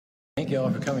you all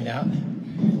for coming out.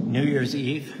 New Year's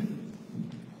Eve.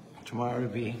 Tomorrow will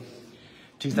be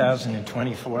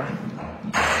 2024.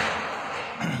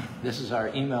 This is our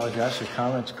email address for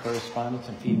comments, correspondence,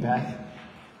 and feedback.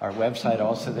 Our website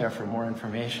also there for more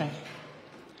information.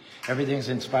 Everything's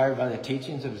inspired by the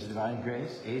teachings of His Divine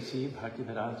Grace, A.C.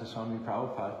 Bhaktivedanta Swami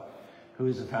Prabhupada, who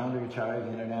is the founder and chair of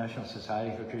the International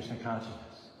Society for Krishna Consciousness.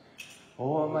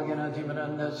 Om Ganati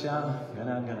Manandasya,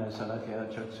 Ganangana Salakya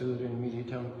Chatsurin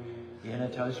Militam, Yena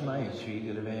Tasmai, Sri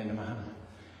Gurave Namaha,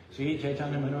 Sri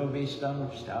Chaitanya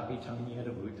Manobhistam, Stapitam Yeda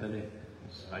Bhutale,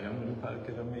 Sayam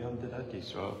Parkaram Yandadati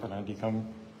Swapanandikam.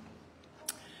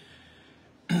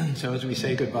 So as we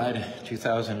say goodbye to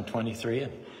 2023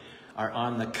 and are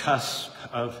on the cusp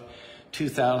of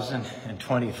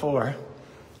 2024,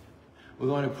 we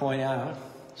want to point out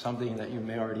something that you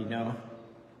may already know.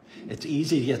 It's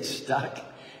easy to get stuck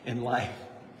in life.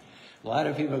 A lot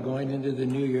of people are going into the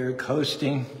new year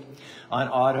coasting on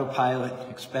autopilot,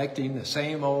 expecting the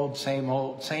same old,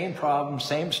 same problems,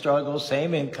 same struggles,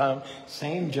 same income,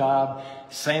 same job,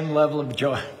 same level of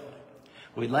joy.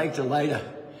 We'd like to light a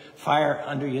fire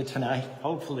under you tonight,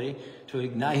 hopefully to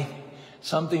ignite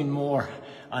something more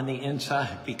on the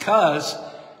inside, because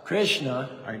Krishna,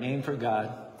 our name for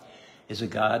God, is a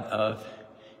God of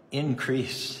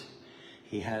increase.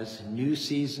 He has new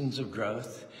seasons of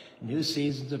growth, new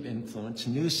seasons of influence,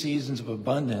 new seasons of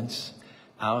abundance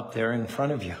out there in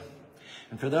front of you.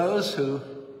 And for those who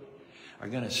are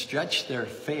going to stretch their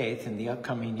faith in the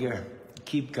upcoming year,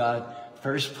 keep God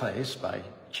first place by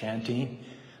chanting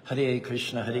Hare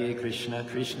Krishna,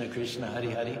 Krishna Krishna, Hare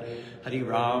Hare, Hare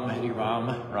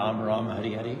Rama, Ram Ram,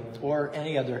 Hare Hare, or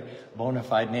any other bona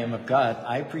fide name of God,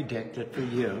 I predict that for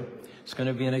you, it's going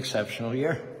to be an exceptional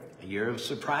year. A year of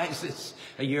surprises,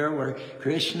 a year where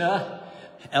Krishna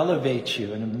elevates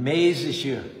you and amazes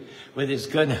you with His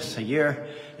goodness, a year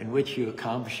in which you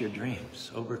accomplish your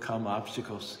dreams, overcome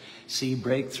obstacles, see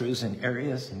breakthroughs in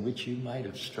areas in which you might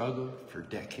have struggled for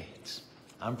decades.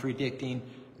 I'm predicting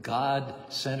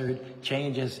God-centered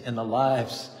changes in the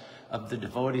lives of the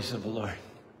devotees of the Lord.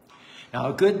 Now,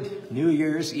 a good New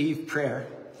Year's Eve prayer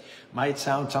might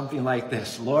sound something like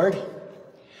this. Lord,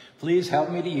 please help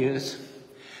me to use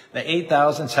the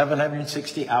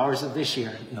 8,760 hours of this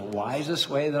year in the wisest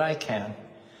way that I can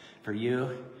for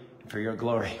you and for your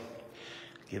glory.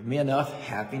 Give me enough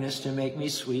happiness to make me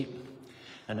sweet,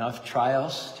 enough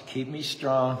trials to keep me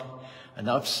strong,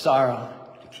 enough sorrow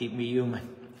to keep me human,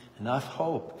 enough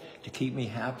hope to keep me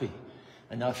happy,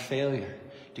 enough failure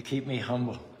to keep me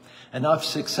humble, enough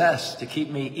success to keep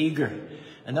me eager,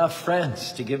 enough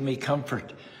friends to give me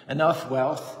comfort, enough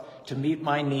wealth to meet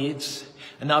my needs,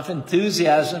 enough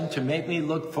enthusiasm to make me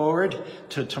look forward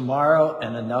to tomorrow,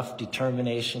 and enough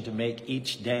determination to make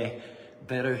each day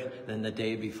better than the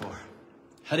day before.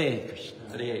 Hare Krishna,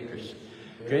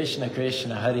 Krishna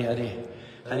Krishna, Hare Hare,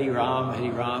 Hare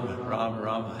Ram, Ram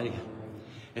Ram, Hare.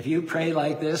 If you pray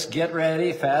like this, get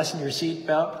ready, fasten your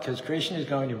seatbelt, because Krishna is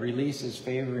going to release His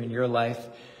favor in your life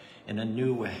in a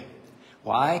new way.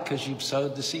 Why? Because you've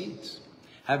sowed the seeds.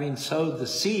 Having sowed the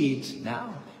seeds,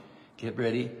 now get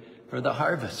ready for the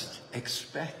harvest.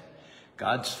 Expect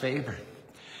God's favor.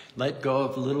 Let go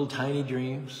of little tiny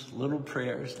dreams, little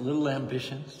prayers, little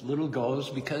ambitions, little goals,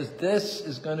 because this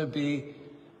is going to be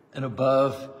an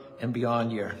above and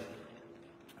beyond year.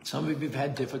 Some of you have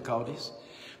had difficulties,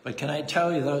 but can I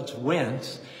tell you, those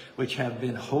winds which have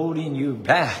been holding you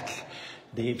back,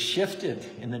 they've shifted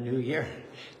in the new year.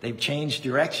 They've changed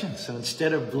direction. So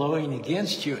instead of blowing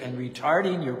against you and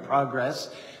retarding your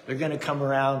progress, they're going to come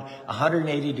around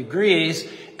 180 degrees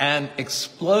and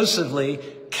explosively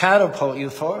catapult you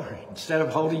forward. Instead of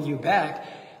holding you back,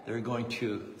 they're going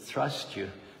to thrust you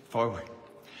forward.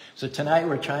 So tonight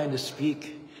we're trying to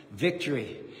speak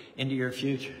victory into your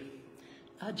future.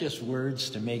 Not just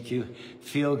words to make you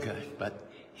feel good, but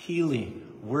healing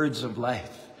words of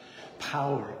life,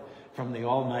 power from the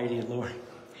Almighty Lord.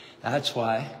 That's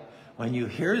why when you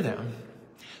hear them,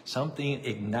 something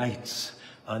ignites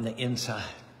on the inside.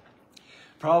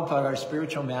 Prabhupada, our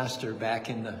spiritual master back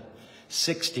in the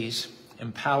 60s,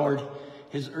 empowered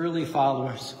his early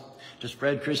followers to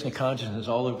spread Krishna consciousness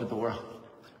all over the world.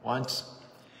 Once,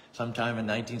 sometime in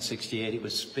 1968, he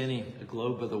was spinning the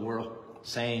globe of the world,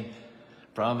 saying,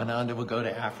 Brahmananda will go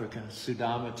to Africa,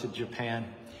 Sudama to Japan,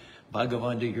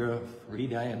 Bhagavan to Europe,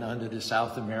 Hridayananda to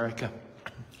South America.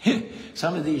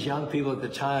 Some of these young people at the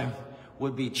time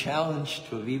would be challenged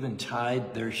to have even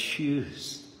tied their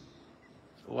shoes.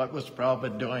 What was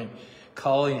Prabhupada doing?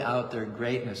 Calling out their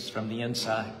greatness from the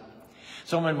inside.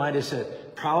 Someone might have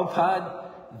said,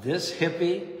 Prabhupada, this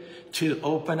hippie, to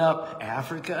open up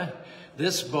Africa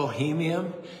this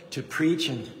bohemian to preach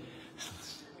in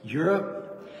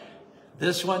Europe,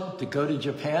 this one to go to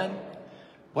Japan.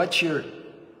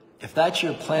 If that's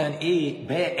your plan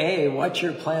A, what's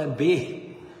your plan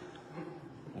B?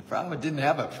 You probably didn't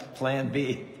have a plan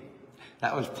B.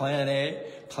 That was plan A,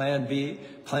 plan B,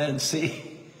 plan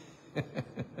C.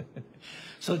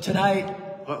 So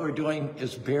tonight, what we're doing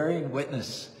is bearing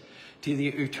witness to the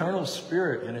eternal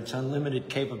spirit and its unlimited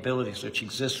capabilities which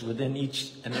exist within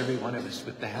each and every one of us.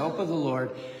 With the help of the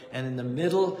Lord and in the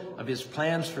middle of his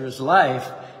plans for his life,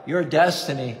 your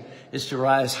destiny is to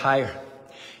rise higher.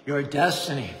 Your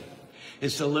destiny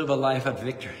is to live a life of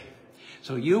victory.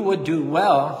 So you would do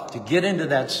well to get into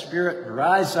that spirit,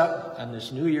 rise up on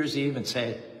this New Year's Eve and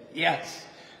say, yes,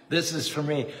 this is for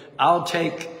me. I'll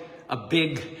take a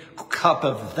big cup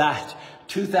of that.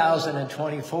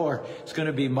 2024 is going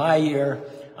to be my year.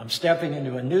 I'm stepping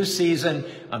into a new season.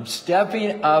 I'm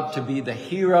stepping up to be the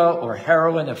hero or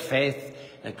heroine of faith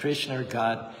that Krishna or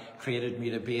God created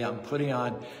me to be. I'm putting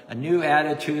on a new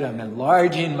attitude. I'm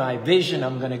enlarging my vision.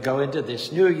 I'm going to go into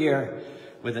this new year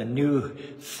with a new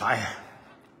fire.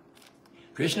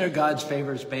 Krishna or God's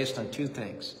favor is based on two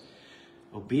things: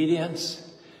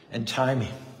 obedience and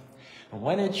timing. And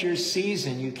when it's your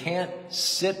season, you can't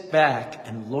sit back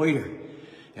and loiter.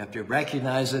 You have to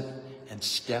recognize it and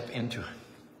step into it.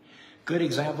 Good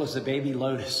example is the baby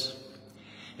lotus.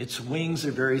 Its wings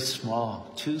are very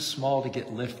small, too small to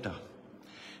get lift up.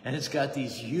 And it's got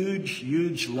these huge,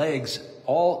 huge legs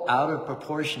all out of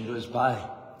proportion to his body.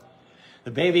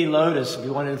 The baby lotus, if he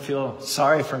wanted to feel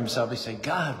sorry for himself, he'd say,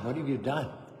 God, what have you done?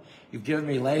 You've given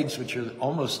me legs which are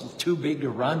almost too big to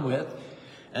run with,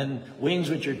 and wings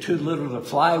which are too little to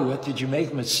fly with. Did you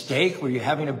make a mistake? Were you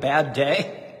having a bad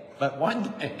day? But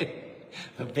one day,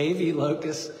 the baby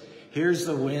locust hears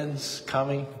the winds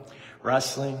coming,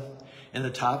 rustling in the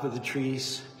top of the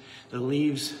trees, the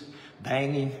leaves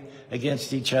banging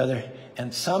against each other,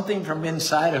 and something from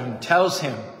inside of him tells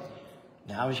him,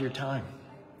 now is your time.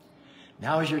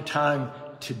 Now is your time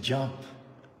to jump.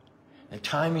 The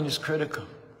timing is critical.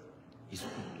 He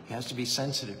has to be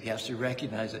sensitive. He has to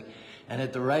recognize it. And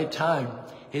at the right time,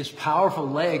 his powerful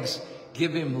legs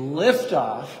give him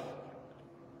liftoff.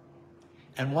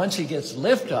 And once he gets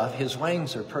liftoff, his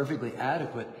wings are perfectly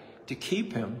adequate to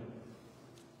keep him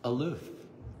aloof.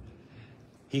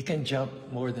 He can jump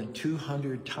more than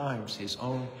 200 times his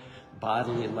own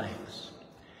bodily lengths.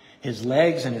 His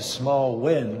legs and his small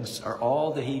wings are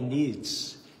all that he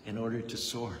needs in order to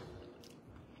soar.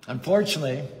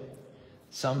 Unfortunately,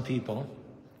 some people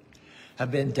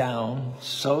have been down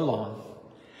so long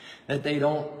that they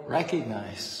don't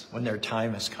recognize when their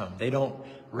time has come. They don't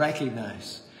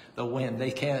recognize the wind.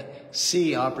 They can't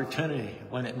see opportunity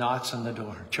when it knocks on the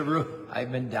door. Caru,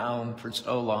 I've been down for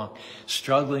so long,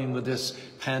 struggling with this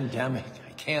pandemic.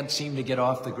 I can't seem to get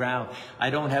off the ground. I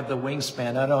don't have the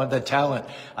wingspan. I don't have the talent.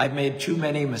 I've made too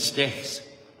many mistakes.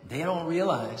 They don't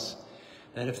realize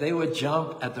that if they would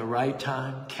jump at the right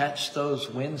time, catch those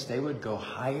winds, they would go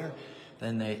higher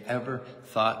than they ever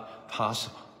thought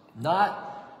possible.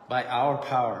 Not by our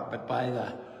power, but by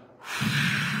the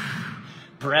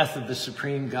breath of the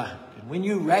supreme God. And when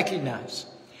you recognize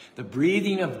the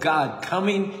breathing of God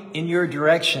coming in your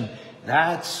direction,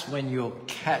 that's when you'll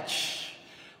catch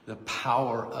the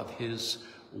power of his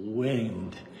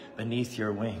wind beneath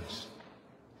your wings.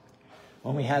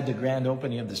 When we had the grand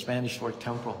opening of the Spanish Fort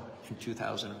Temple in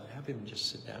 2000, have him just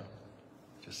sit down.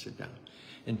 Just sit down.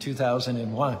 In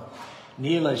 2001,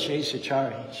 Neela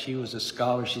Sheshachari, she was a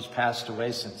scholar. She's passed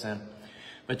away since then.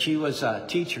 But she was a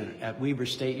teacher at Weber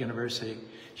State University.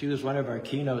 She was one of our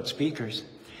keynote speakers.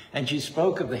 And she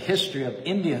spoke of the history of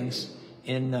Indians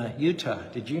in Utah.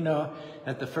 Did you know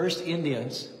that the first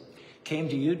Indians came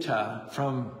to Utah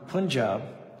from Punjab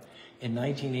in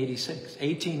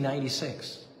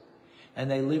 1896? And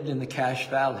they lived in the Cache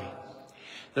Valley.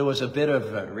 There was a bit of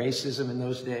racism in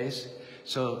those days.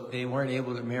 So they weren't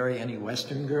able to marry any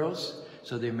Western girls.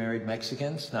 So they married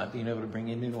Mexicans, not being able to bring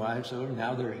Indian wives over.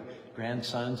 Now their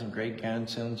grandsons and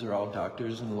great-grandsons are all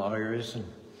doctors and lawyers and,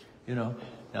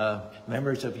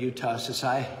 members of Utah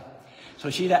society. So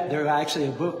there was actually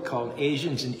a book called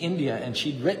Asians in India, and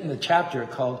she'd written the chapter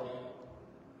called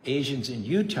Asians in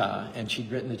Utah, and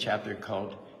she'd written the chapter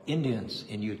called Indians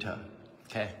in Utah.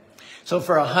 Okay. So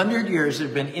for 100 years, there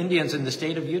have been Indians in the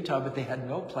state of Utah, but they had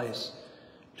no place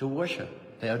to worship.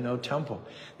 They had no temple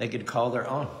they could call their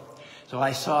own. So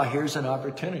I saw, here's an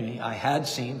opportunity.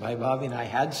 Bobby and I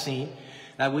had seen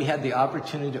that we had the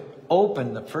opportunity to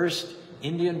open the first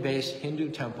Indian-based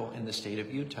Hindu temple in the state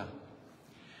of Utah.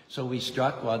 So we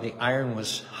struck while the iron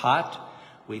was hot.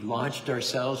 We launched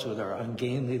ourselves with our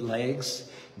ungainly legs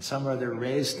And some or other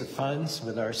raised the funds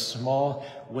with our small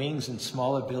wings and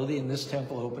small ability, and this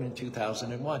temple opened in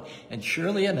 2001. And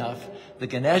surely enough, the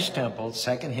Ganesh temple,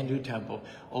 second Hindu temple,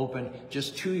 opened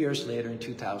just 2 years later in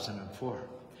 2004.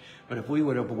 But if we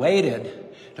would have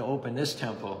waited to open this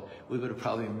temple, we would have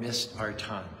probably missed our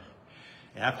time.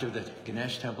 After the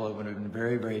Ganesh temple, it would have been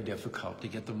very, very difficult to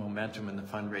get the momentum and the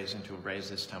fundraising to raise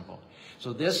this temple.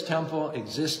 So this temple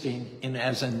existing in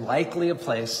as unlikely a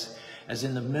place as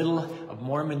in the middle of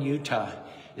Mormon, Utah,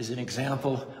 is an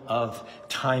example of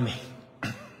timing.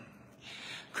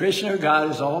 Krishna, God,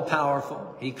 is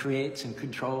all-powerful. He creates and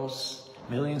controls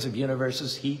millions of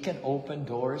universes. He can open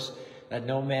doors that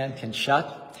no man can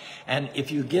shut. And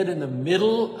if you get in the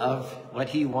middle of what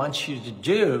he wants you to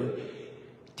do,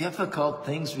 difficult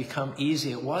things become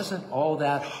easy. It wasn't all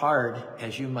that hard,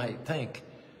 as you might think,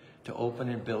 to open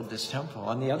and build this temple.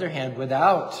 On the other hand,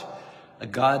 without a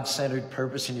God-centered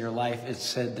purpose in your life, it's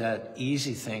said that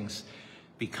easy things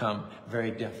become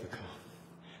very difficult.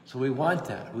 So we want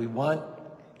that. We want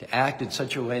to act in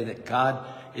such a way that God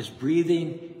is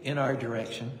breathing in our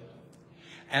direction.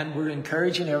 And we're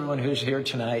encouraging everyone who's here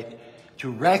tonight to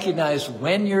recognize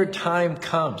when your time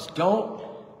comes. Don't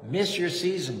miss your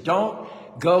season. Don't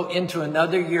go into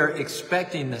another year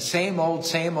expecting the same old,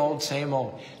 same old, same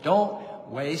old. Don't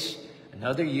waste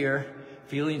another year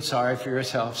feeling sorry for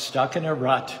yourself, stuck in a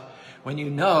rut, when you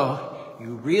know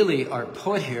you really are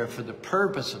put here for the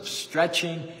purpose of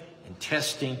stretching and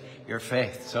testing your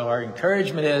faith. So our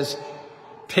encouragement is,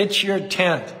 pitch your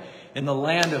tent in the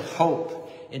land of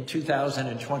hope in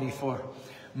 2024.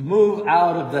 Move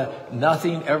out of the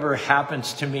nothing ever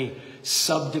happens to me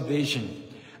subdivision,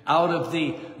 out of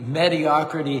the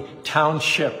mediocrity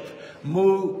township.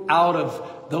 Move out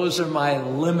of those are my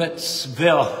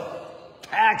limitsville.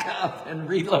 Pack up and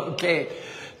relocate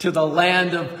to the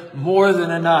land of more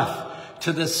than enough,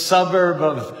 to the suburb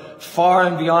of far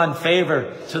and beyond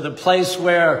favor, to the place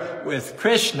where, with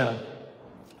Krishna,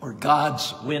 or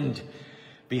God's wind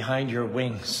behind your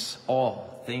wings,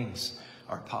 all things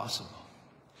are possible.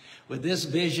 With this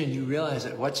vision, you realize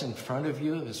that what's in front of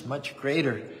you is much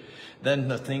greater than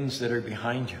the things that are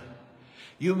behind you.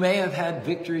 You may have had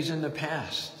victories in the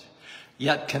past.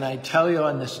 Yet, can I tell you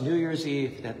on this New Year's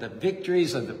Eve that the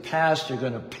victories of the past are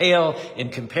going to pale in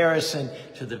comparison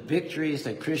to the victories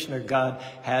that Krishna God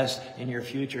has in your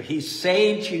future. He's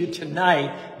saying to you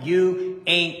tonight, you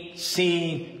ain't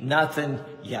seen nothing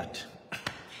yet.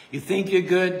 You think you're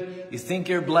good, you think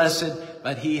you're blessed,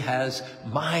 but he has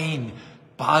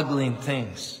mind-boggling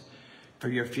things for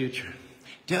your future.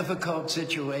 Difficult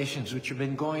situations which have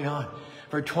been going on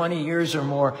for 20 years or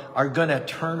more are going to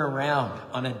turn around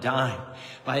on a dime.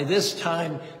 By this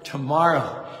time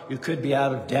tomorrow, you could be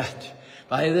out of debt.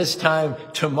 By this time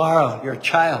tomorrow, your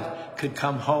child could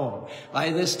come home. By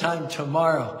this time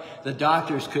tomorrow, the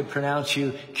doctors could pronounce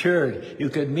you cured. You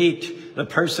could meet the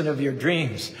person of your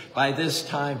dreams. By this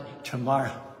time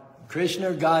tomorrow,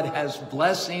 Krishna, God has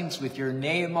blessings with your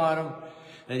name on them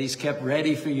that he's kept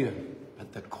ready for you.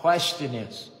 But the question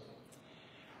is,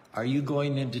 are you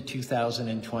going into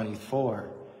 2024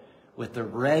 with the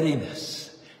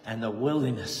readiness and the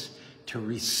willingness to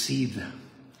receive them?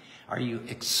 Are you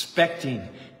expecting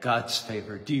God's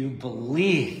favor? Do you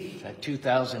believe that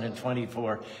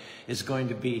 2024 is going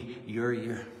to be your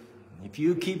year? If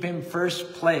you keep him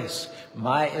first place,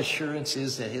 my assurance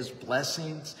is that his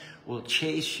blessings will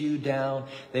chase you down.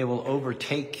 They will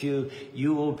overtake you.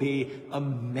 You will be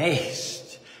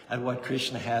amazed at what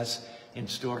Krishna has in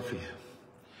store for you.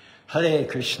 Hare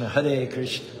Krishna,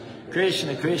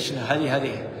 Krishna Krishna, Hare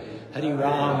Hare, Hare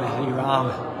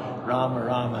Rama, Rama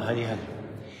Rama, Hare Hare.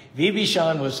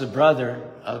 Vibhishan was the brother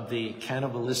of the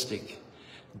cannibalistic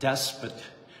despot,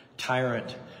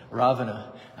 tyrant,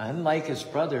 Ravana. Unlike his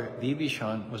brother,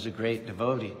 Vibhishan was a great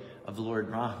devotee of Lord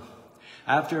Ram.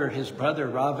 After his brother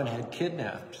Ravana had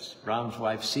kidnapped Ram's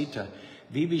wife Sita,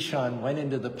 Vibhishan went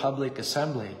into the public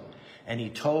assembly and he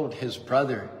told his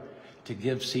brother to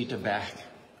give Sita back.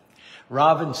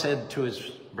 Ravan said to his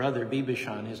brother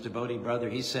Vibhishan, his devotee brother,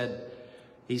 he said,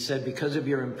 because of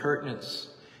your impertinence,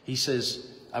 he says,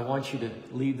 I want you to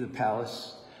leave the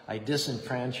palace. I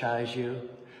disenfranchise you.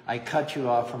 I cut you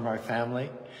off from our family.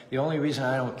 The only reason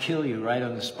I don't kill you right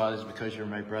on the spot is because you're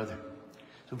my brother.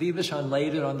 So Vibhishan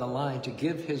laid it on the line to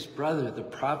give his brother the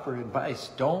proper advice.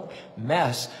 Don't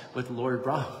mess with Lord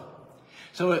Ram.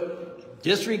 So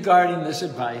disregarding this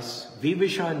advice,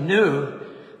 Vibhishan knew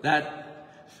that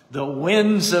the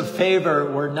winds of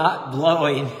favor were not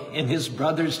blowing in his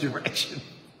brother's direction.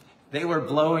 They were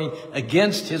blowing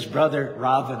against his brother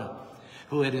Ravana.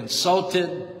 who had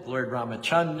insulted Lord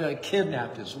Ramachandra,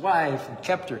 kidnapped his wife, and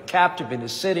kept her captive in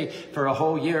his city for a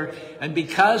whole year. And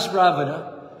because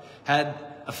Ravana had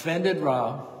offended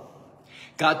Ram,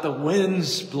 got the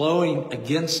winds blowing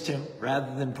against him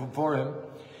rather than before him,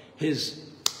 his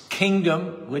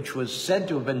kingdom, which was said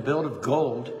to have been built of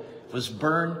gold, was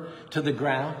burned to the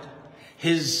ground.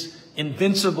 His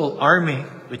invincible army,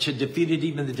 which had defeated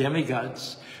even the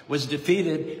demigods, was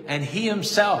defeated, and he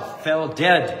himself fell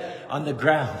dead on the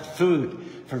ground, food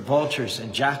for vultures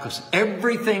and jackals.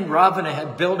 Everything Ravana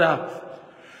had built up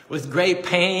with great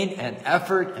pain and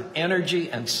effort and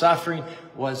energy and suffering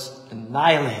was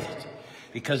annihilated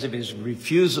because of his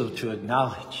refusal to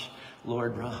acknowledge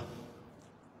Lord Ram.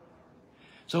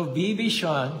 So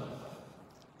Vibhishan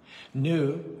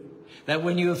knew that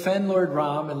when you offend Lord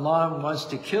Ram and Ram wants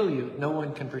to kill you, no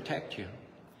one can protect you.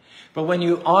 But when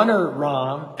you honor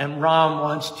Ram and Ram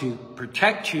wants to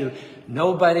protect you,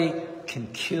 nobody can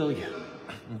kill you.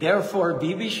 Therefore,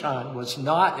 Vibhishan was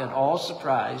not at all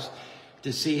surprised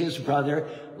to see his brother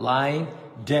lying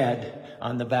dead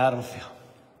on the battlefield.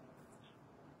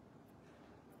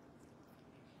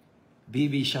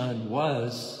 Vibhishan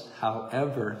was,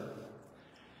 however,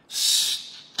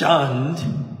 stunned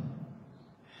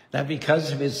that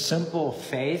because of his simple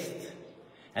faith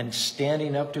and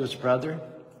standing up to his brother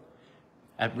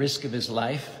at risk of his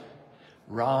life,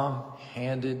 Ram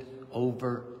handed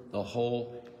over the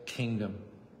whole kingdom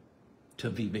to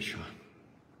Vibhishan.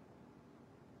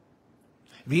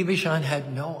 Vibhishan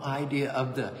had no idea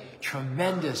of the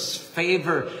tremendous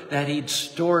favor that he'd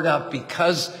stored up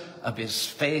because of his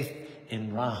faith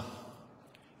in Ram.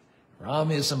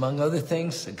 Ram is, among other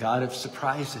things, the god of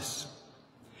surprises.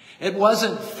 It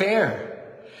wasn't fair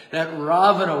that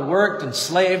Ravana worked and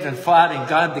slaved and fought and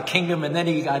got the kingdom and then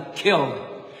he got killed.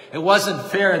 It wasn't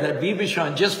fair that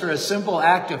Vibhishan, just for a simple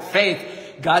act of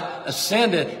faith, got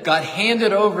ascended, got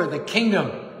handed over the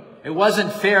kingdom. It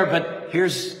wasn't fair, but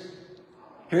here's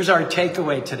our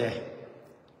takeaway today.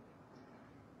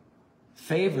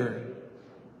 Favor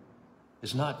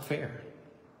is not fair.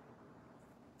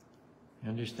 You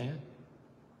understand?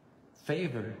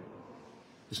 Favor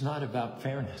is not about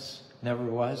fairness. Never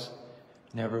was,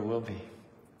 never will be.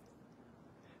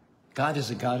 God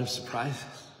is a God of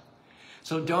surprises.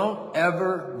 So don't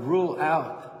ever rule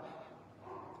out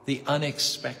the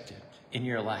unexpected in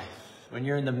your life. When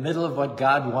you're in the middle of what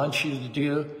God wants you to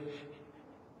do,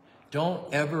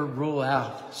 don't ever rule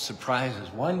out surprises.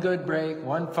 One good break,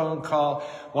 one phone call,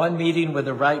 one meeting with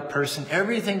the right person,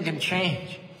 everything can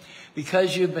change.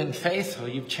 Because you've been faithful,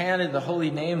 you've chanted the holy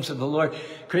names of the Lord,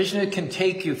 Krishna can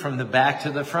take you from the back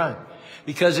to the front.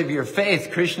 Because of your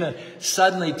faith, Krishna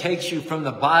suddenly takes you from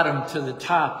the bottom to the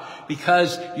top.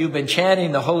 Because you've been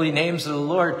chanting the holy names of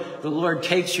the Lord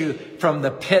takes you from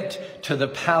the pit to the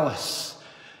palace,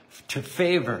 to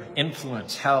favor,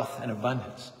 influence, health, and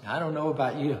abundance. I don't know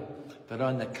about you, but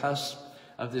on the cusp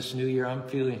of this new year, I'm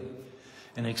feeling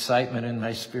an excitement in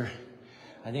my spirit.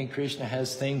 I think Krishna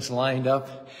has things lined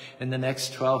up in the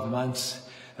next 12 months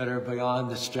that are beyond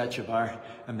the stretch of our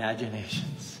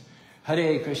imaginations.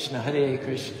 Hare Krishna,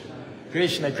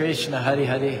 Krishna Krishna, Hare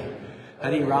Hare,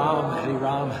 Hare Ram,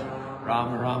 Rama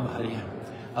Rama, Hare.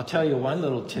 I'll tell you one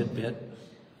little tidbit.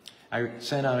 I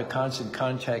sent out a constant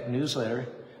contact newsletter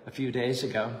a few days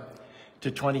ago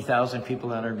to 20,000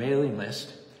 people on our mailing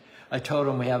list. I told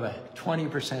them we have a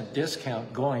 20%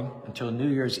 discount going until New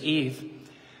Year's Eve.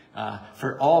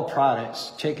 For all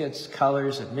products, tickets,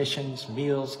 colors, admissions,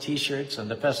 meals, t-shirts, and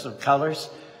the Festival of Colors.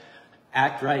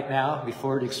 Act right now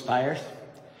before it expires.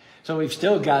 So we've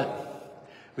still got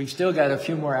a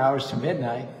few more hours to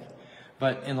midnight,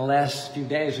 but in the last few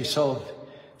days we sold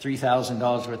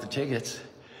 $3,000 worth of tickets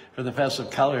for the Festival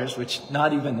of Colors, which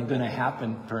not even going to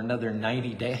happen for another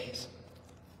 90 days.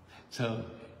 So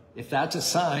if that's a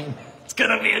sign, it's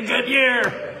going to be a good year.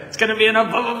 It's going to be an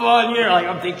above year. Like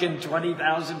I'm thinking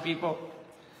 20,000 people.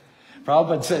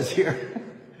 Prabhupada says here,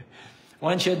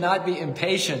 one should not be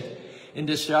impatient in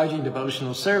discharging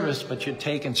devotional service, but should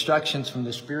take instructions from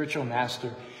the spiritual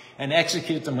master and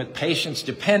execute them with patience,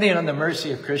 depending on the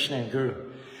mercy of Krishna and Guru.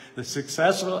 The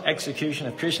successful execution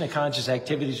of Krishna conscious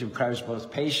activities requires both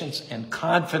patience and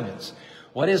confidence.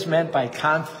 What is meant by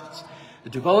confidence? The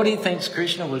devotee thinks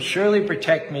Krishna will surely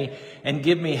protect me and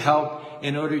give me help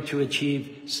in order to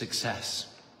achieve success.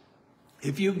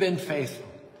 If you've been faithful,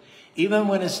 even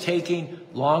when it's taking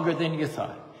longer than you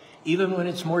thought, even when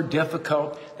it's more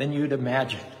difficult than you'd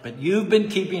imagined, but you've been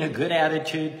keeping a good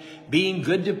attitude, being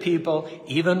good to people,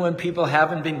 even when people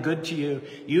haven't been good to you,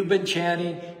 you've been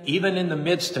chanting, even in the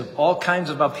midst of all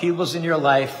kinds of upheavals in your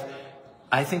life,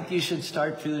 I think you should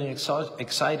start feeling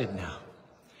excited now.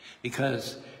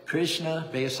 Because Krishna,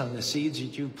 based on the seeds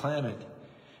that you planted,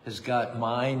 has got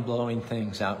mind-blowing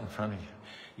things out in front of you.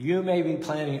 You may be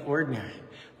planting ordinary,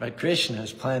 but Krishna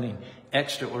is planting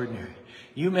extraordinary.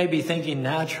 You may be thinking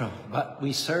natural, but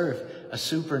we serve a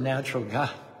supernatural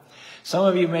God. Some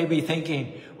of you may be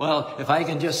thinking, well, if I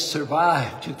can just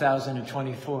survive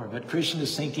 2024, but Krishna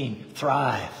is thinking,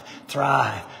 thrive,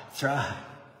 thrive, thrive.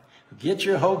 Get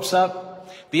your hopes up.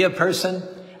 Be a person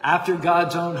after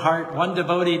God's own heart. One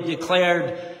devotee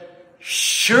declared,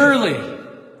 surely,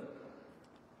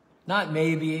 not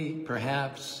maybe,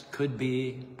 perhaps, could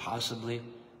be, possibly.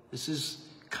 This is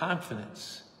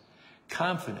confidence.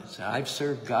 Confidence. I've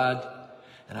served God,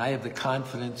 and I have the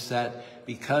confidence that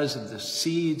because of the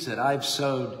seeds that I've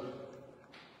sowed,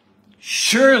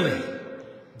 surely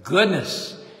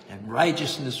goodness and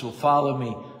righteousness will follow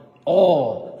me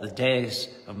all the days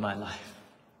of my life.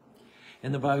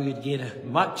 In the Bhagavad Gita,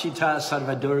 mat chita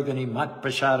sarvadurgani mat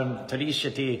prasharam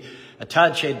tarishati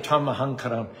atached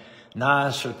tamahankaram na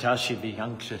sotashi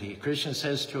vyankshari. Krishna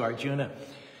says to Arjuna,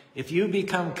 if you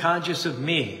become conscious of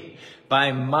me,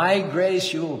 by my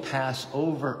grace you will pass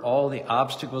over all the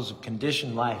obstacles of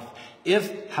conditioned life.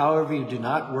 If, however, you do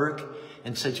not work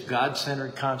in such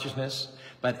God-centered consciousness,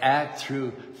 but act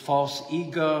through false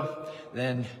ego,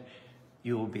 then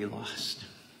you will be lost.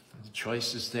 The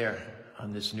choice is there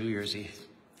on this New Year's Eve.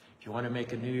 If you want to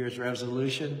make a New Year's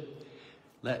resolution,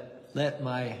 let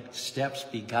my steps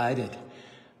be guided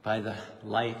by the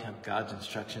light of God's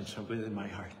instructions from within my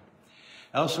heart.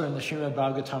 Elsewhere in the Srimad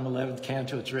Bhagavatam 11th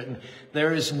canto, it's written,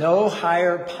 there is no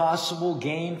higher possible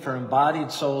gain for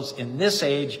embodied souls in this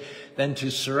age than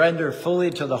to surrender fully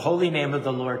to the holy name of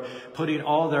the Lord, putting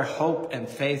all their hope and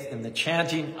faith in the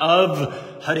chanting of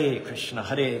Hare Krishna,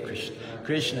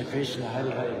 Krishna Krishna, Hare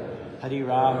Hare, Hare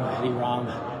Rama,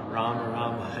 Rama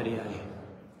Rama, Hare Hare.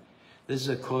 This is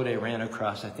a quote I ran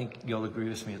across. I think you'll agree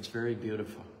with me. It's very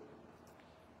beautiful.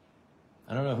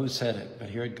 I don't know who said it, but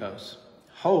here it goes.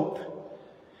 Hope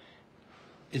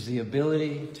is the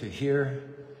ability to hear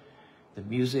the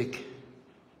music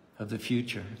of the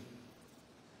future.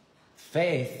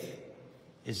 Faith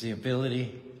is the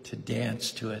ability to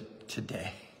dance to it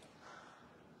today.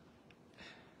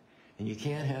 And you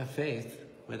can't have faith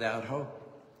without hope.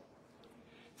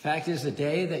 Fact is, the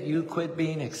day that you quit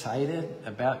being excited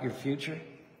about your future,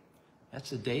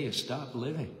 that's the day you stop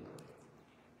living.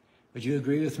 Would you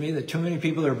agree with me that too many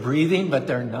people are breathing, but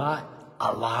they're not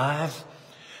alive?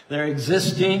 They're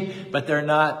existing, but they're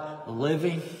not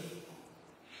living.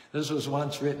 This was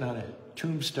once written on a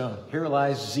tombstone. Here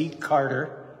lies Zeke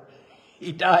Carter.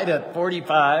 He died at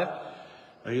 45,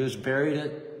 but he was buried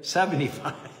at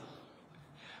 75.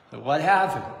 But what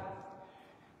happened?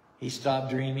 He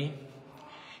stopped dreaming.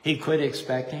 He quit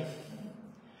expecting.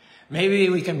 Maybe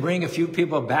we can bring a few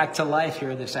people back to life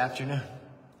here this afternoon.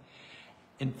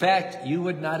 In fact, you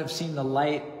would not have seen the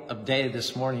light of day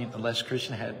this morning unless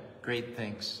Krishna had great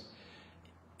things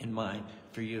in mind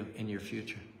for you in your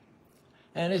future.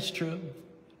 And it's true.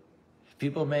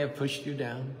 People may have pushed you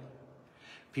down.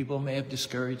 People may have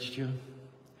discouraged you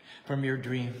from your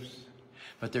dreams,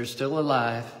 but they're still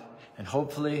alive. And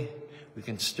hopefully we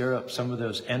can stir up some of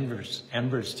those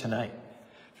embers tonight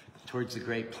towards the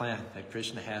great plan that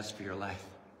Krishna has for your life.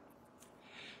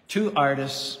 Two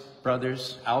artists,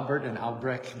 brothers, Albert and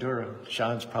Albrecht Dürer.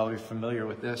 Sean's probably familiar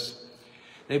with this.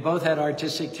 They both had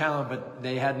artistic talent, but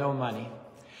they had no money.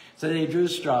 So they drew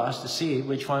straws to see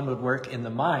which one would work in the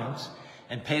mines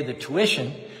and pay the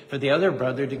tuition for the other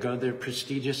brother to go to the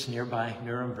prestigious nearby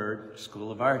Nuremberg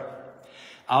School of Art.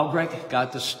 Albrecht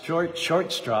got the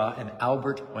short straw, and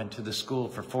Albert went to the school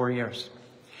for 4 years.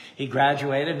 He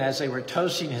graduated, and as they were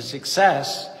toasting his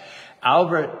success,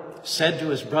 Albert said to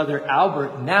his brother,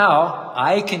 Albert, now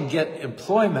I can get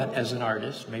employment as an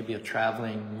artist, maybe a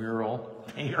traveling mural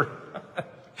painter,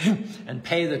 and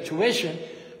pay the tuition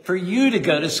for you to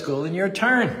go to school in your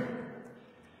turn.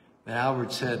 But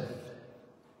Albert said,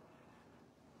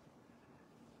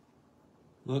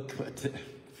 look what the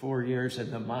 4 years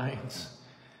in the mines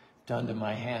done to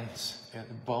my hands.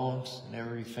 The bones in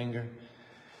every finger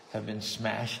have been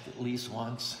smashed at least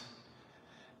once.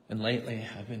 And lately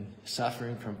I've been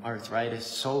suffering from arthritis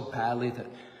so badly that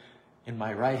in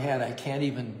my right hand I can't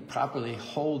even properly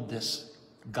hold this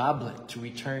goblet to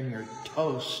return your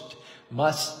toast,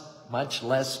 much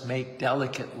less make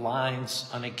delicate lines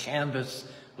on a canvas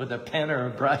with a pen or a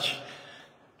brush.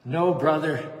 No,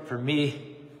 brother, for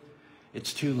me,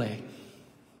 it's too late.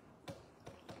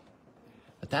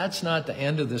 But that's not the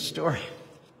end of the story.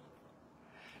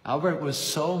 Albert was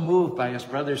so moved by his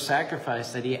brother's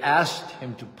sacrifice that he asked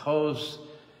him to pose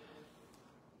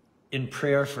in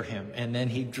prayer for him. And then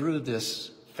he drew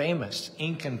this famous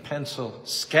ink and pencil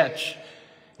sketch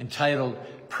entitled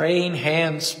Praying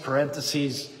Hands,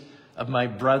 parentheses, of my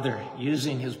brother,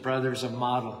 using his brother as a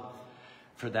model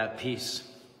for that piece.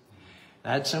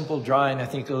 That simple drawing, I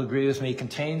think you'll agree with me,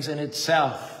 contains in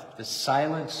itself the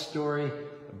silent story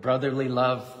of brotherly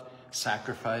love,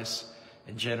 sacrifice,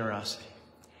 and generosity.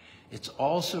 It's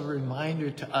also a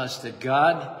reminder to us that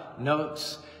God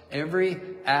notes every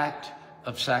act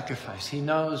of sacrifice. He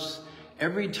knows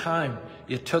every time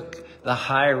you took the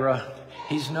high road.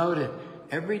 He's noted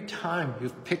every time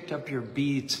you've picked up your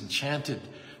beads and chanted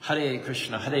Hare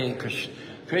Krishna,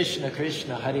 Krishna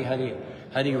Krishna, Hare Hare,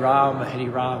 Hare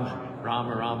Rama,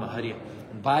 Rama Rama, Hare.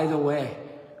 And by the way,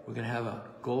 we're going to have a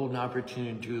golden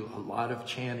opportunity to do a lot of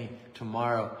chanting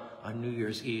tomorrow on New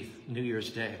Year's Eve, New Year's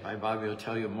Day. Bobby will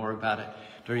tell you more about it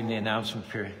during the announcement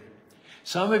period.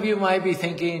 Some of you might be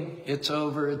thinking, it's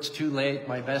over, it's too late,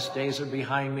 my best days are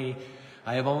behind me.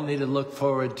 I have only to look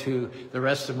forward to the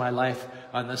rest of my life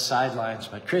on the sidelines.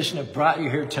 But Krishna brought you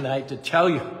here tonight to tell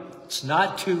you it's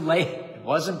not too late. It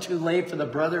wasn't too late for the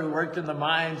brother who worked in the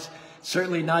mines.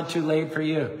 Certainly not too late for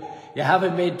you. You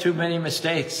haven't made too many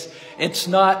mistakes. It's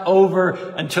not over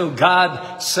until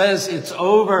God says it's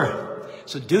over.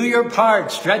 So do your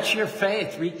part, stretch your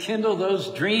faith, rekindle those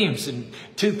dreams in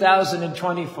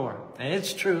 2024. And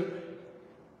it's true.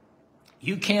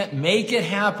 You can't make it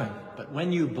happen, but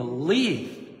when you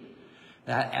believe,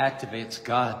 that activates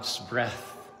God's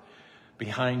breath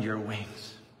behind your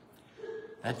wings.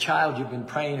 That child you've been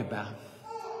praying about,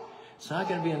 it's not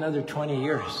going to be another 20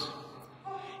 years.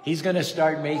 He's going to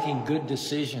start making good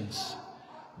decisions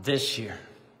this year.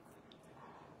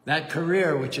 That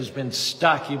career which has been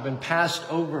stuck, you've been passed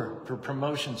over for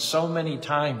promotion so many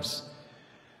times.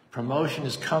 Promotion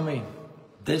is coming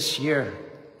this year.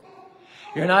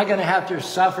 You're not going to have to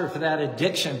suffer for that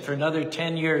addiction for another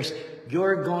 10 years.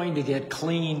 You're going to get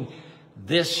clean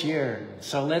this year.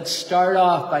 So let's start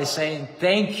off by saying,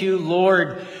 thank you,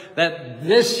 Lord, that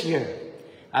this year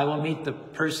I will meet the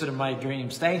person of my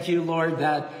dreams. Thank you, Lord,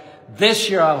 that this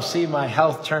year I'll see my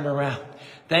health turn around.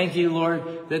 Thank you,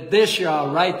 Lord, that this year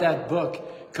I'll write that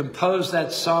book, compose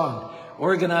that song,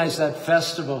 organize that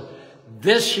festival.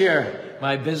 This year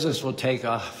my business will take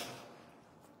off.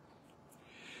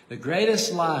 The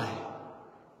greatest lie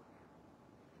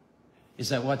is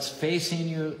that what's facing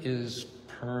you is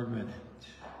permanent.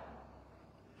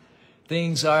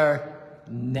 Things are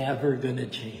never going to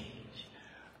change.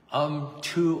 I'm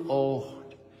too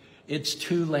old. It's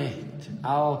too late.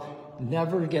 I'll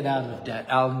never get out of debt.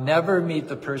 I'll never meet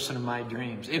the person of my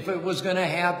dreams. If it was going to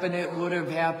happen, it would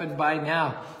have happened by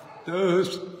now.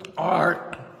 Those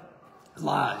are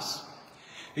lies.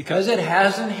 Because it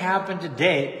hasn't happened to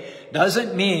date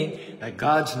doesn't mean that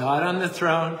God's not on the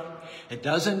throne. It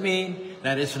doesn't mean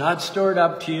that it's not stored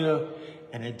up to you.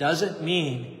 And it doesn't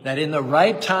mean that in the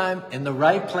right time, in the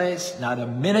right place, not a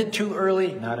minute too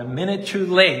early, not a minute too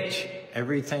late,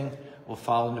 everything will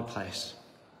fall into place.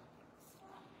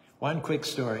 One quick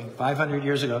story. 500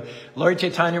 years ago, Lord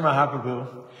Chaitanya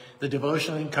Mahaprabhu, the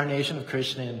devotional incarnation of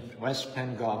Krishna in West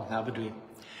Bengal, Navadvip,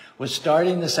 was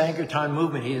starting the Sankirtan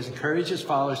movement. He has encouraged his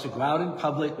followers to go out in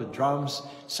public with drums,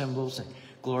 cymbals, and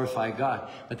glorify God.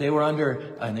 But they were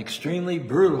under an extremely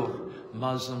brutal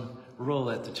Muslim rule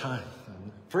at the time.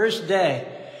 First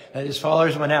day that his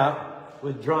followers went out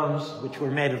with drums, which were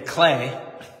made of clay,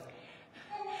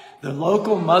 the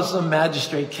local Muslim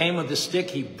magistrate came with a stick.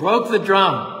 He broke the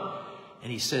drum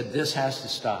and he said, this has to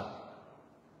stop.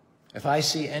 If I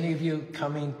see any of you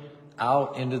coming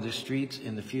out into the streets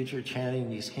in the future chanting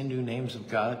these Hindu names of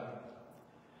God,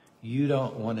 you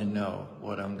don't want to know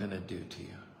what I'm going to do to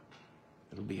you.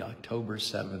 It'll be October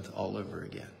 7th all over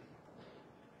again.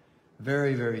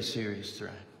 Very, very serious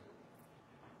threat.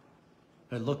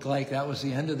 It looked like that was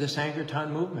the end of the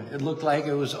Sankirtan movement. It looked like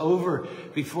it was over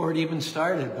before it even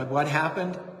started. But what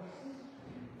happened?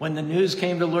 When the news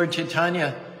came to Lord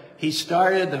Chaitanya, he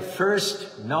started the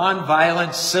first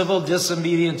nonviolent civil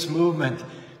disobedience movement.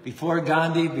 Before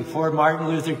Gandhi, before Martin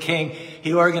Luther King,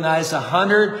 he organized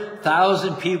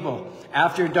 100,000 people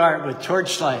after dark with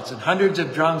torchlights and hundreds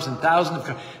of drums and thousands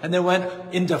of... And they went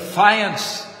in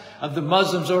defiance of the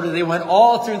Muslims' order. They went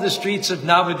all through the streets of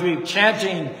Navadvip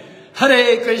chanting,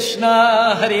 Hare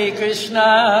Krishna,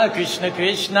 Krishna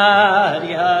Krishna,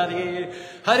 Hare Hare,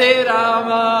 Hare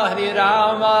Rama,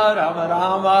 Rama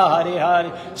Rama, Hare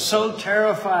Hare. So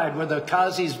terrified were the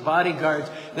Qazi's bodyguards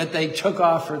that they took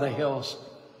off for the hills.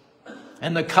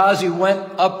 And the Qazi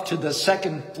went up to the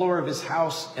second floor of his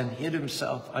house and hid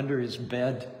himself under his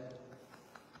bed.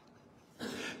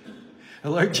 The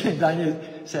Lord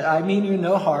Chaitanya said, I mean you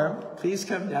no harm. Please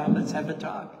come down. Let's have a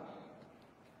talk.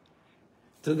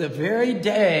 To the very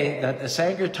day that the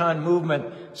Sankirtan movement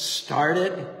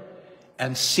started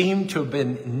and seemed to have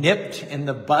been nipped in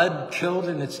the bud, killed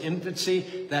in its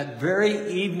infancy, that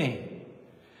very evening,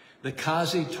 the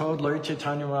Qazi told Lord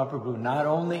Chaitanya Mahaprabhu, not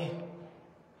only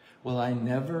will I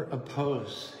never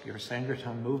oppose your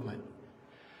Sankirtan movement,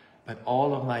 but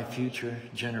all of my future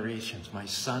generations, my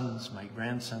sons, my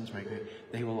grandsons,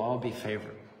 they will all be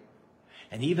favored.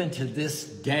 And even to this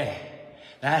day,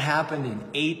 that happened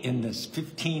in the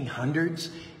 1500s.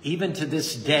 Even to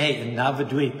this day in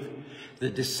Navadvip, the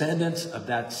descendants of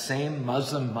that same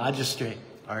Muslim magistrate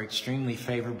are extremely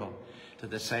favorable to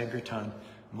the Sankirtan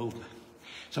movement.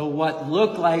 So what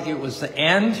looked like it was the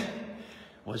end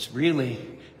was really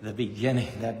the beginning.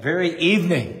 That very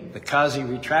evening, the Qazi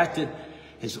retracted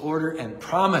his order and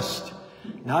promised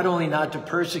not only not to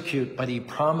persecute, but he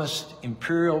promised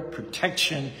imperial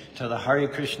protection to the Hare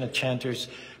Krishna chanters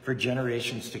for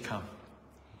generations to come.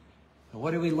 And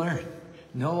what do we learn?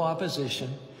 No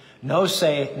opposition, no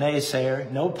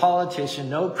naysayer, no politician,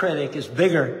 no critic is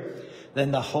bigger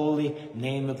than the holy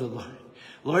name of the Lord.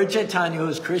 Lord Chaitanya, who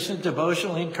is Krishna's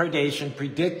devotional incarnation,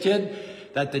 predicted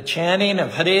that the chanting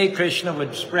of Hare Krishna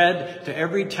would spread to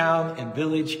every town and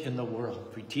village in the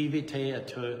world. Pritivite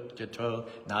ato jato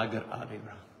nagar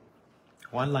adira.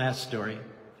 One last story.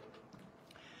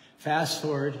 Fast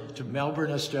forward to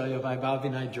Melbourne, Australia. Vaibhavi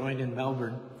and I joined in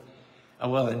Melbourne,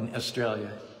 in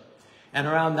Australia. And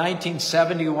around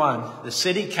 1971, the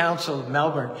City Council of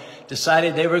Melbourne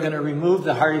decided they were going to remove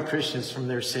the Hare Krishnas from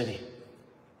their city.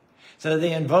 So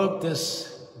they invoked this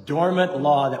dormant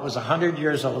law that was 100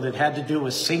 years old. It had to do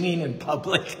with singing in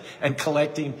public and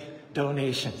collecting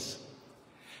donations.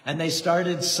 And they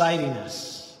started citing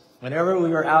us. Whenever we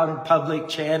were out in public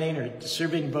chanting or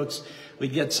distributing books,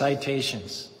 we'd get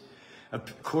citations,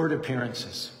 court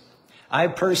appearances. I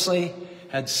personally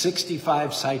had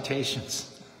 65 citations.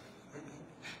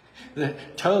 The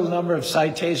total number of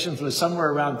citations was somewhere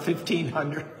around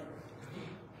 1,500.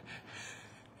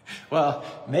 Well,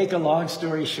 make a long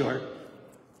story short,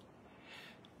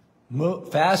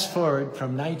 fast forward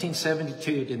from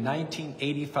 1972 to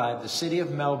 1985, the city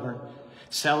of Melbourne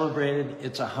celebrated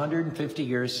its 150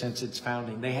 years since its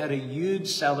founding. They had a huge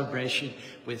celebration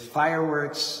with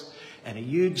fireworks and a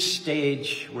huge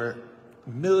stage where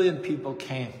 1 million people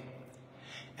came.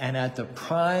 And at the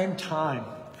prime time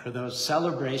for those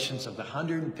celebrations of the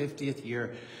 150th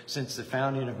year since the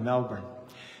founding of Melbourne,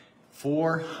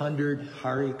 400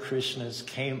 Hare Krishnas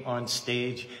came on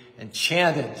stage and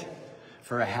chanted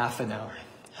for a half an hour.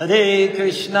 Hare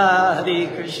Krishna,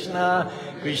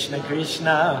 Krishna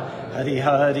Krishna, Hare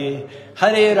Hare,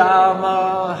 Hare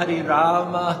Rama,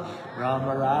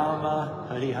 Rama Rama,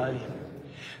 Hare Hare.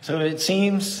 So it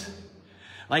seems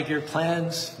like your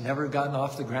plans never gotten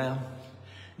off the ground,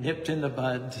 nipped in the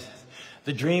bud.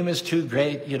 The dream is too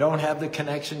great. You don't have the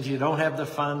connections. You don't have the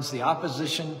funds. The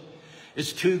opposition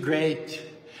is too great.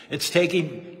 It's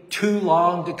taking too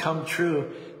long to come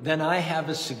true. Then I have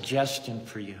a suggestion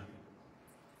for you.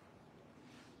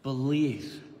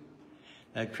 Believe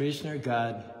that Krishna or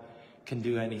God can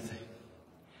do anything.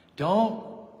 Don't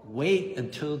wait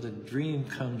until the dream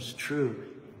comes true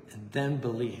and then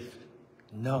believe.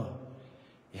 No,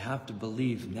 you have to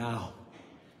believe now.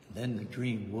 Then the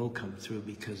dream will come through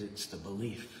because it's the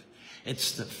belief.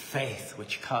 It's the faith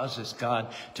which causes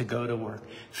God to go to work.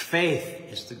 Faith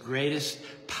is the greatest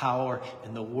power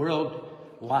in the world.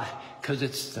 Why? Because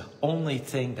it's the only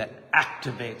thing that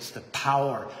activates the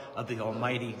power of the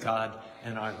Almighty God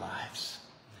in our lives.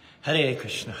 Hare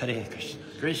Krishna,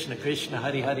 Krishna Krishna,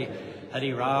 Hare Hare,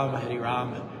 Hare Rama,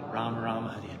 Rama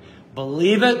Rama, Hare.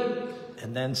 Believe it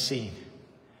and then see.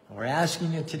 And we're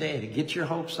asking you today to get your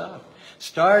hopes up.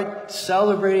 Start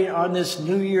celebrating on this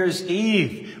New Year's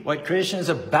Eve what Krishna is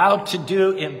about to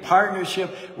do in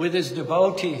partnership with his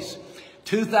devotees.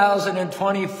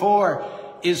 2024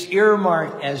 is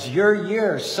earmarked as your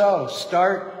year. So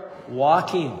start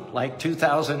walking like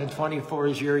 2024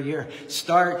 is your year.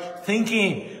 Start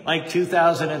thinking like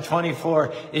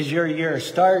 2024 is your year.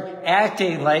 Start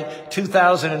acting like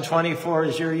 2024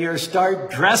 is your year. Start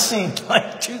dressing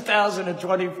like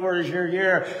 2024 is your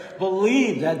year.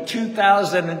 Believe that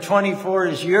 2024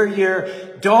 is your year.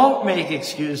 Don't make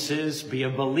excuses. Be a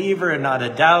believer and not a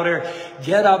doubter.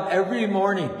 Get up every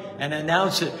morning and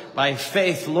announce it by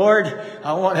faith. Lord,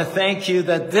 I want to thank you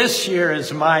that this year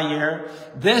is my year.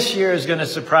 This year is going to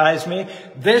surprise me.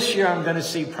 This year I'm going to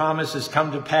see promises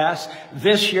come to pass.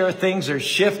 This year things are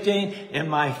shifting in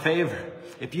my favor.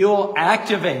 If you'll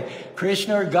activate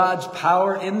Krishna or God's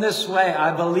power in this way,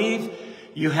 I believe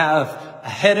you have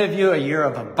ahead of you, a year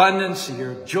of abundance, a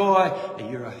year of joy, a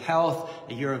year of health,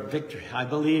 a year of victory. I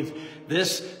believe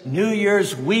this New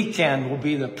Year's weekend will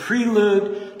be the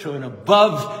prelude to an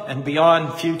above and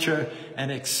beyond future, an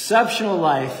exceptional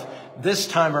life this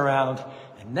time around.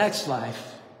 And next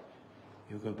life,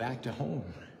 you'll go back to home,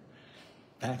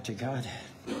 back to God.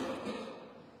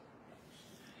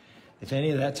 If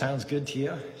any of that sounds good to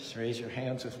you, just raise your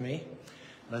hands with me.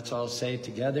 Let's all say it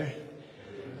together.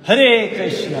 Hare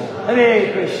Krishna,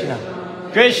 Hare Krishna,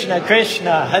 Krishna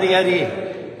Krishna, Hare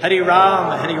Hare, Hare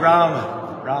Rama, Hare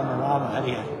Rama, Rama Rama,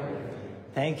 Hare Hare.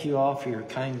 Thank you all for your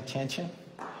kind attention.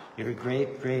 You're a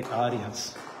great, great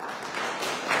audience.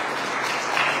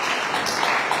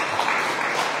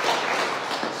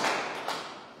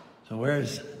 So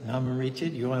where's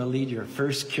Namarita? You want to lead your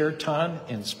first kirtan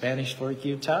in Spanish Fork,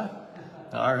 Utah?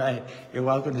 All right. You're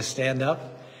welcome to stand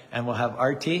up, and we'll have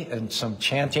arti and some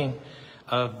chanting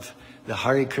of the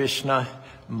Hare Krishna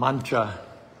mantra.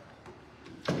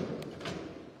 Can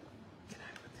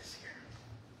I put this here?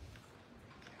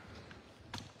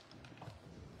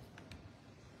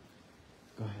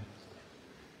 Go ahead.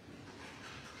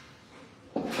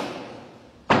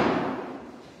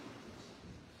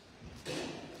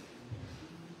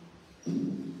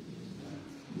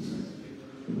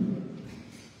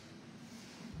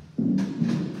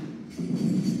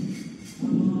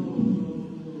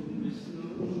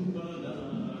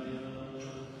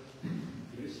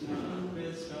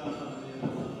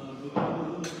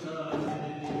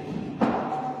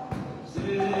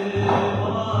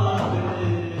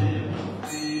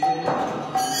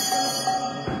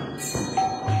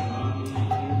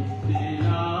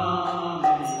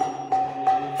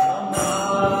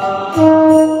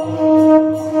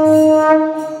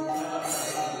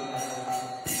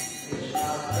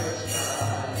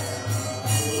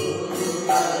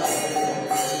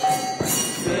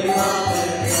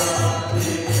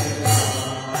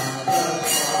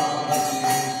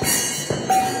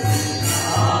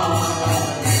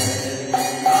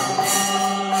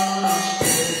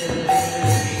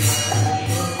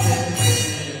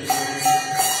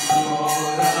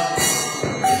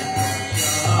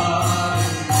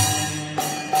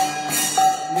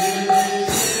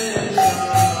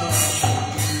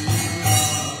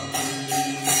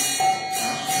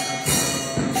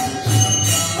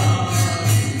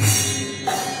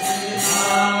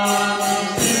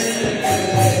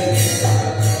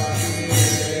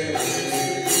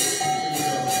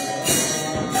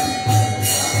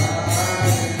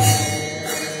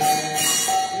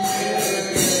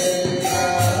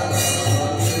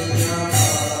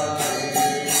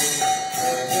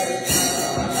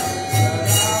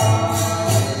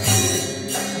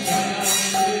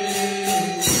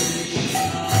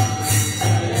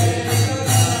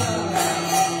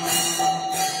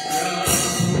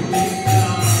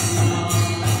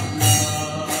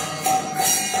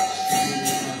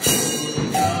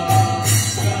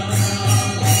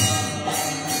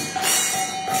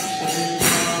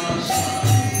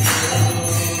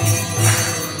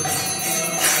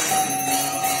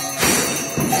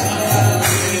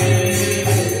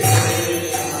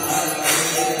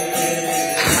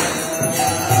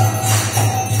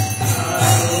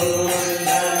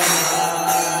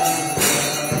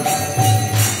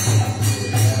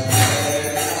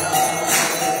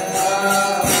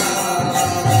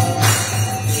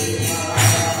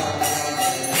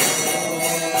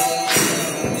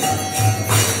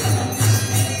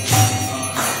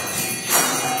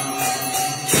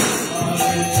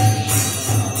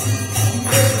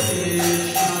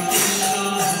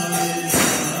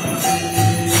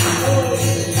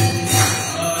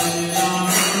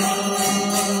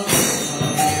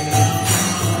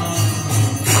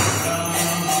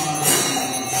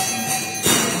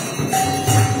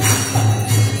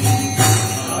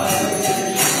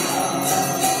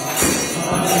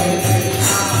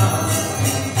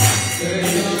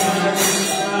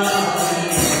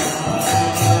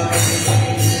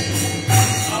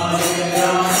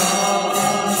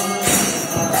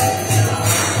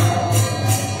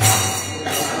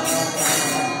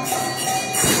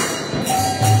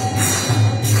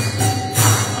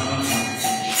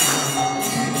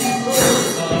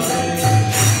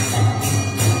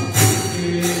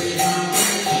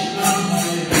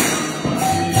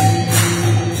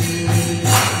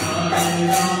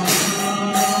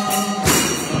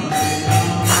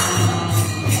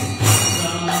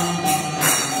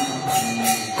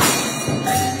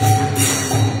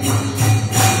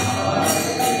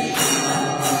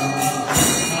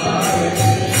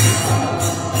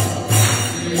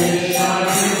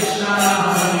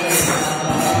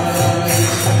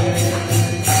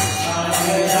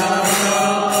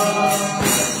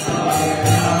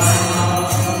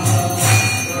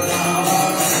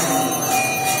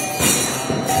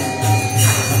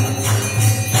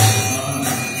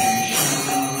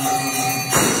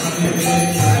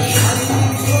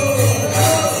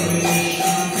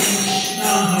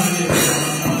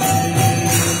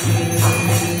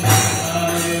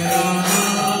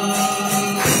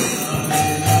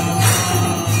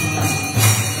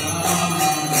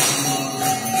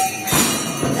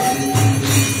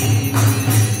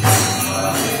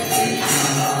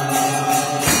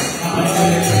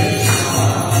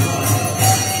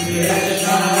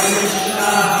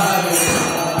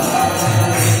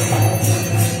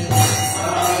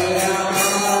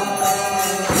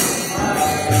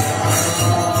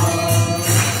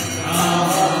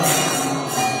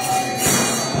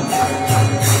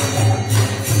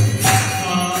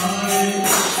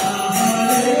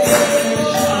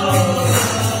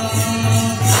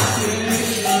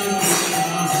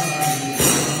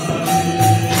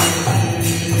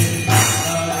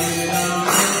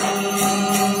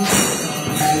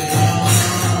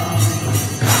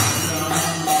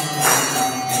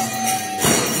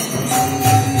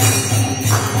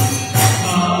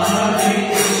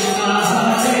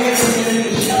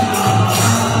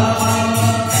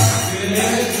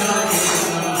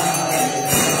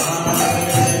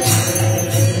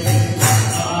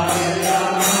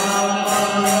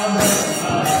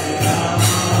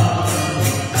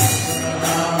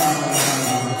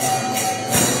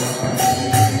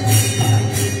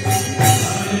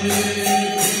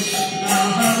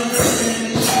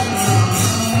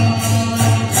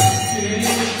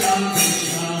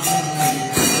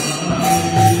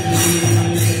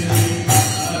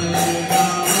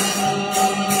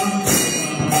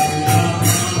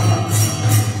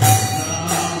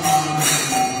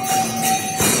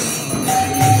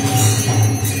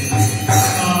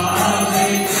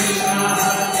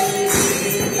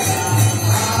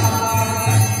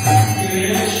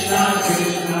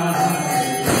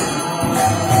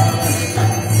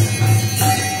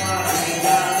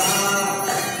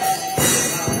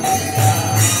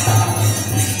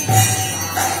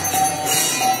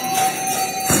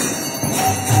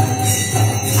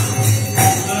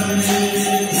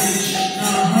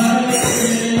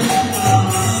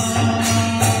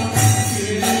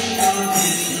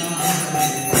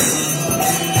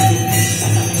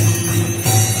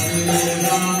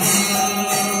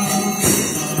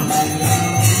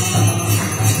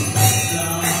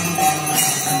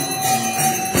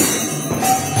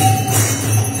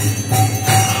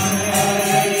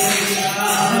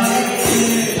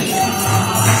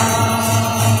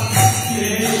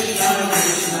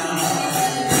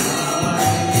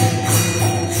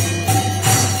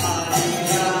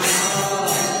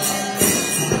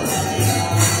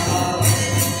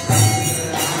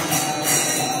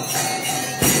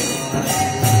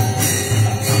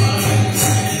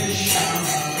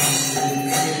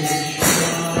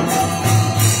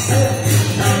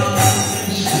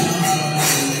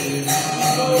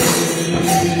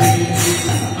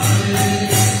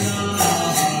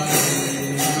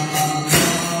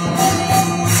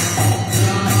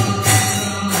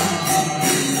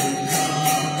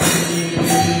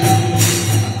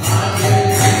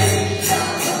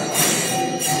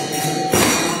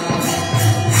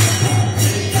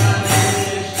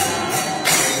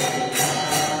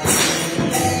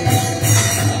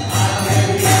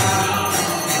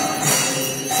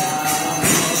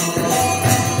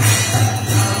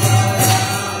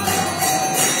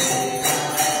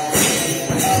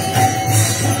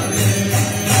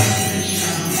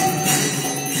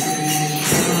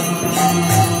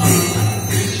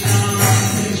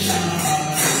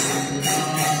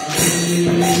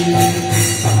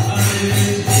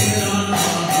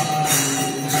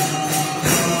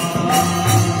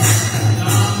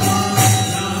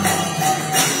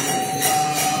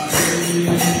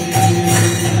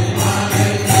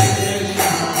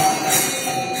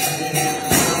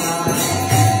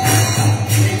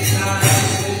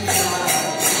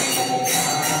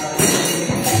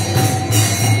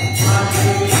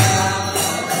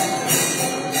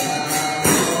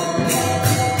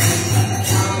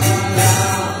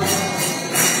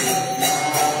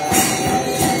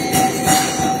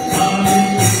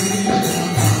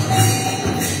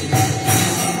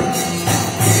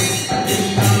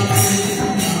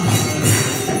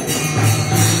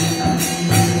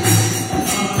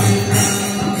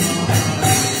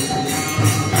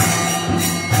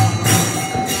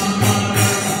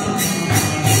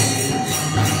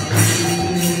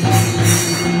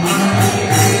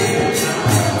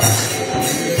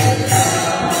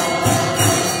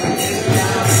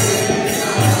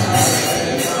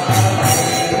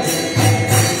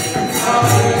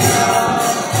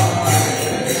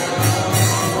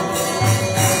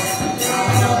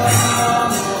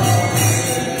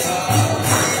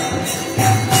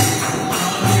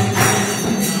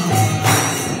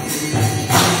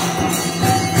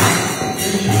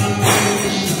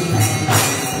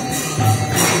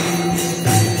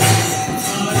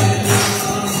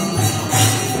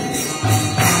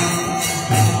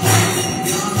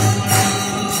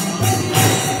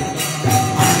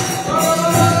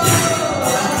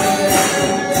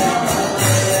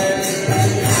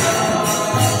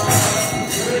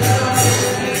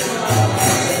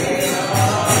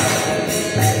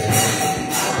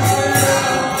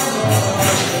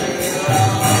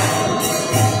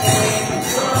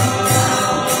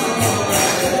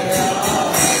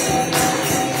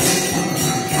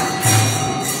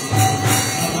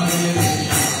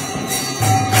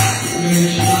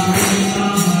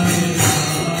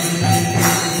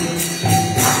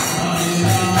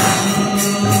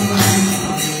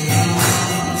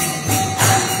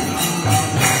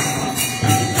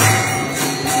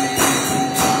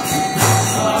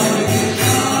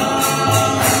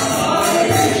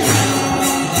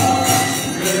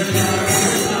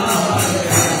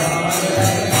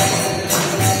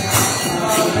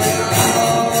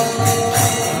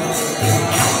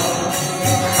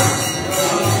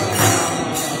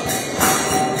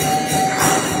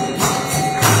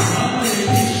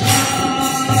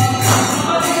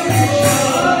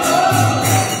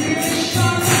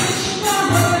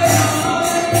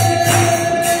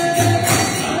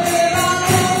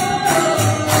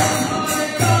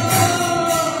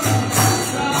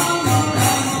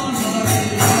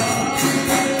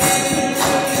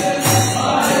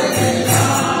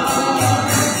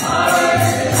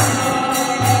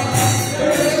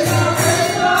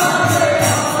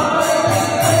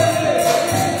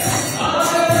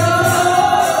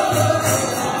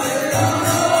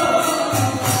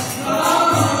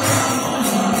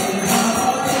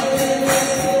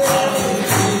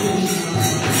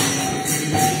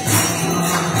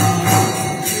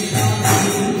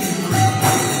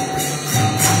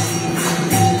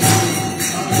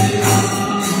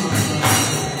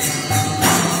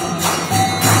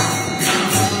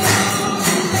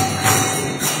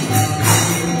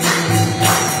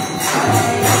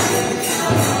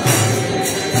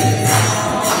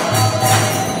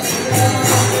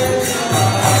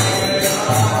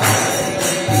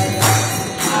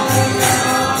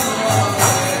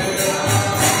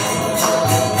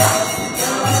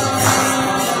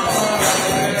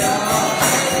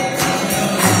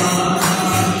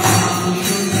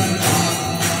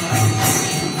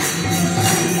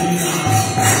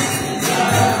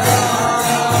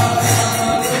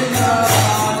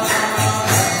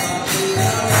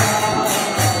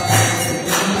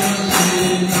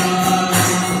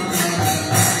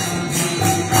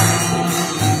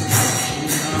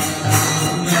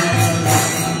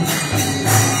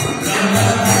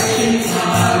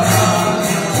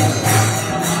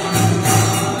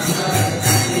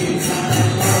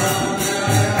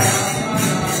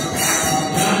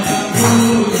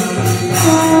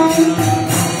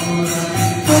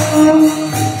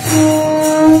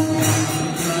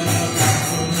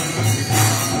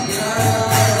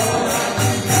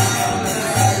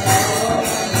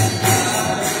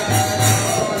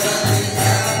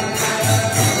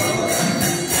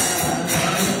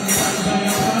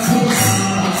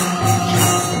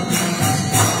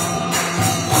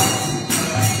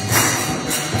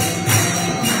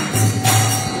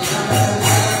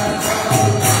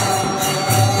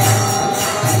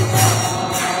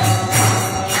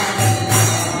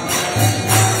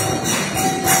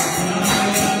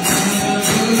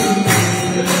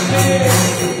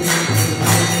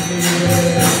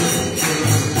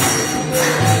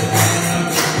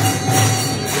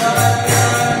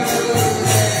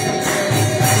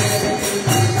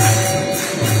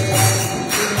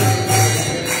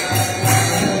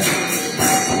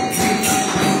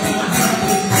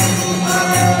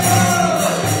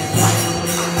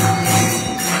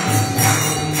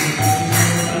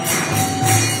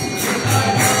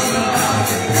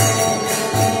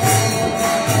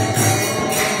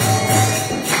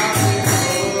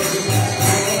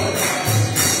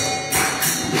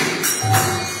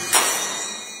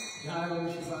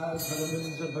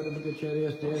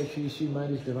 Paramagacharya Shri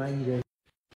Shri Divine Grace.